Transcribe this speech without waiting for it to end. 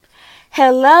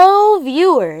Hello,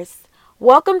 viewers.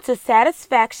 Welcome to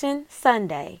Satisfaction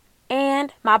Sunday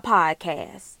and my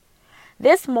podcast.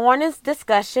 This morning's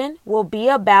discussion will be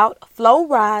about Flo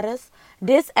Rida's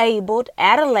disabled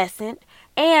adolescent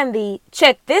and the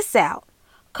check this out.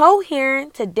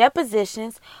 Coherent to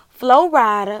depositions, Flo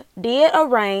Rida did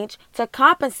arrange to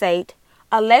compensate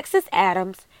Alexis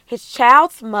Adams, his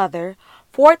child's mother,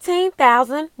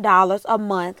 $14,000 a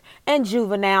month in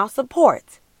juvenile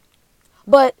support.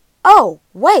 But, oh,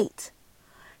 wait.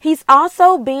 He's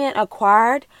also being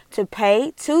required to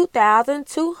pay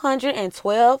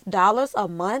 $2,212 a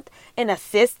month in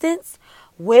assistance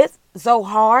with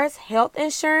Zohar's health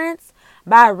insurance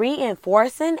by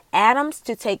reinforcing Adams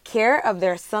to take care of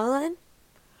their son.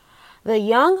 The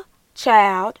young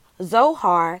child,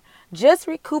 Zohar, just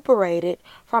recuperated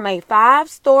from a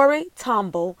 5-story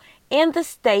tumble in the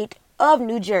state of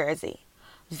New Jersey.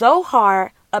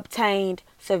 Zohar obtained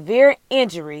severe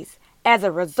injuries as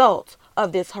a result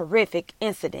of this horrific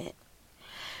incident.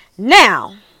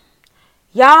 Now,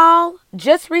 y'all,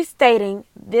 just restating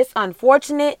this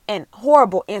unfortunate and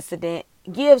horrible incident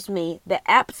gives me the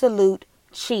absolute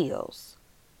chills.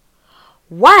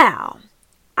 Wow,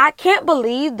 I can't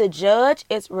believe the judge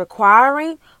is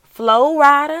requiring Flo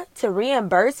Rida to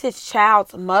reimburse his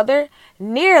child's mother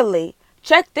nearly,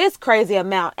 check this crazy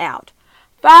amount out,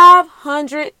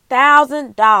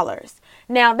 $500,000.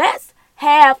 Now that's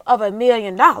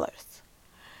 $500,000.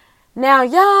 Now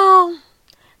y'all,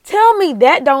 tell me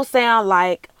that don't sound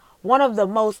like one of the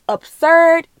most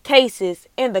absurd cases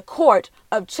in the court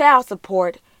of child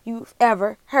support you've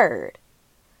ever heard.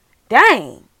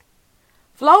 Dang.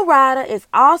 Flo Rida is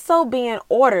also being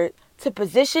ordered to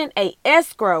position a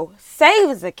escrow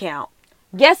savings account.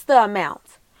 Guess the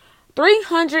amount.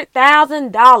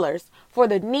 $300,000 for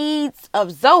the needs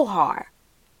of Zohar.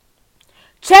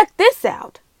 Check this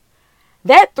out.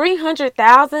 That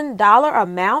 $300,000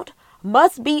 amount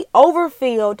must be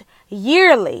overfilled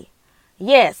yearly.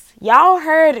 Yes, y'all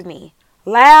heard me,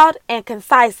 loud and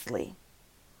concisely.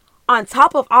 On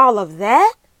top of all of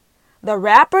that, the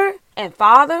rapper and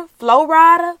father, Flo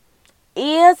Rida,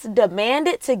 is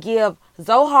demanded to give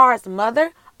Zohar's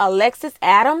mother, Alexis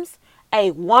Adams,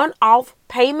 a one-off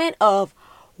payment of,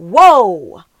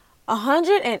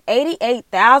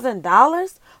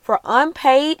 $188,000 for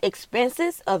unpaid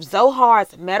expenses of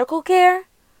Zohar's medical care?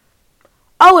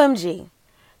 OMG.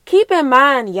 Keep in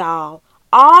mind, y'all,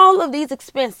 all of these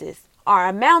expenses are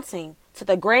amounting to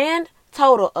the grand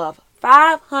total of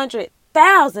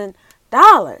 $500,000.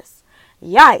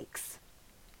 Yikes.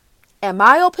 In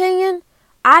my opinion,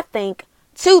 I think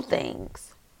two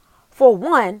things. For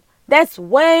one, that's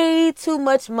way too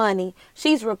much money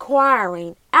she's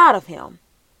requiring out of him.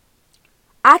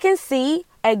 I can see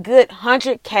a good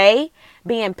 $100K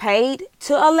being paid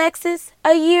to Alexis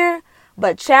a year,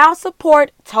 but child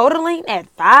support totaling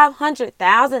at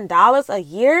 $500,000 a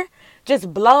year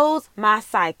just blows my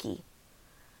psyche.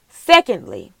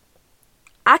 Secondly,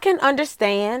 I can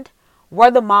understand where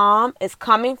the mom is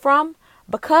coming from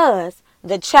because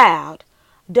the child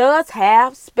does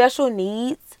have special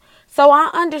needs. So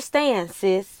I understand,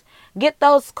 sis. Get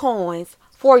those coins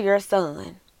for your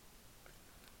son.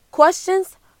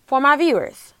 Questions for my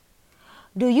viewers.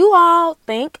 Do you all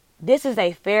think this is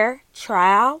a fair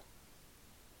trial?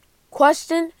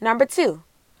 Question number 2.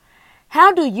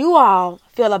 How do you all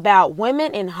feel about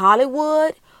women in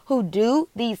Hollywood who do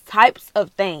these types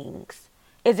of things?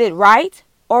 Is it right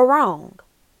or wrong?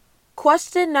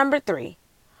 Question number 3.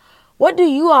 What do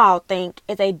you all think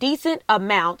is a decent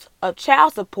amount of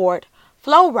child support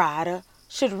Flo Rida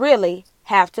should really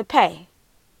have to pay?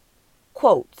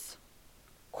 Quotes.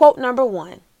 Quote number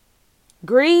 1.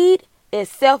 Greed is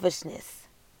selfishness.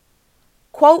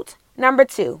 Quote number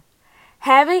 2.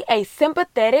 Having a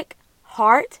sympathetic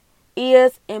heart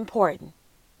is important.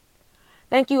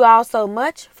 Thank you all so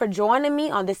much for joining me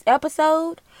on this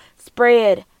episode.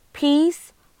 Spread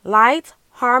peace, light,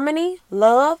 harmony,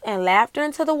 love, and laughter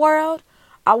into the world.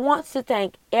 I want to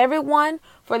thank everyone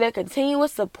for their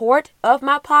continuous support of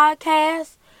my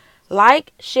podcast.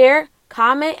 Like, share,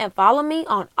 comment, and follow me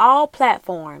on all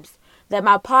platforms that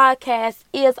my podcast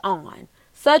is on,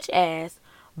 such as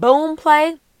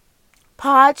Boomplay,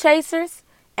 Podchasers,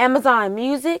 Amazon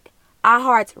Music,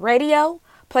 iHeartRadio,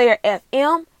 Player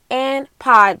FM, and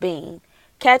Podbean.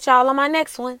 Catch y'all on my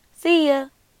next one. See ya.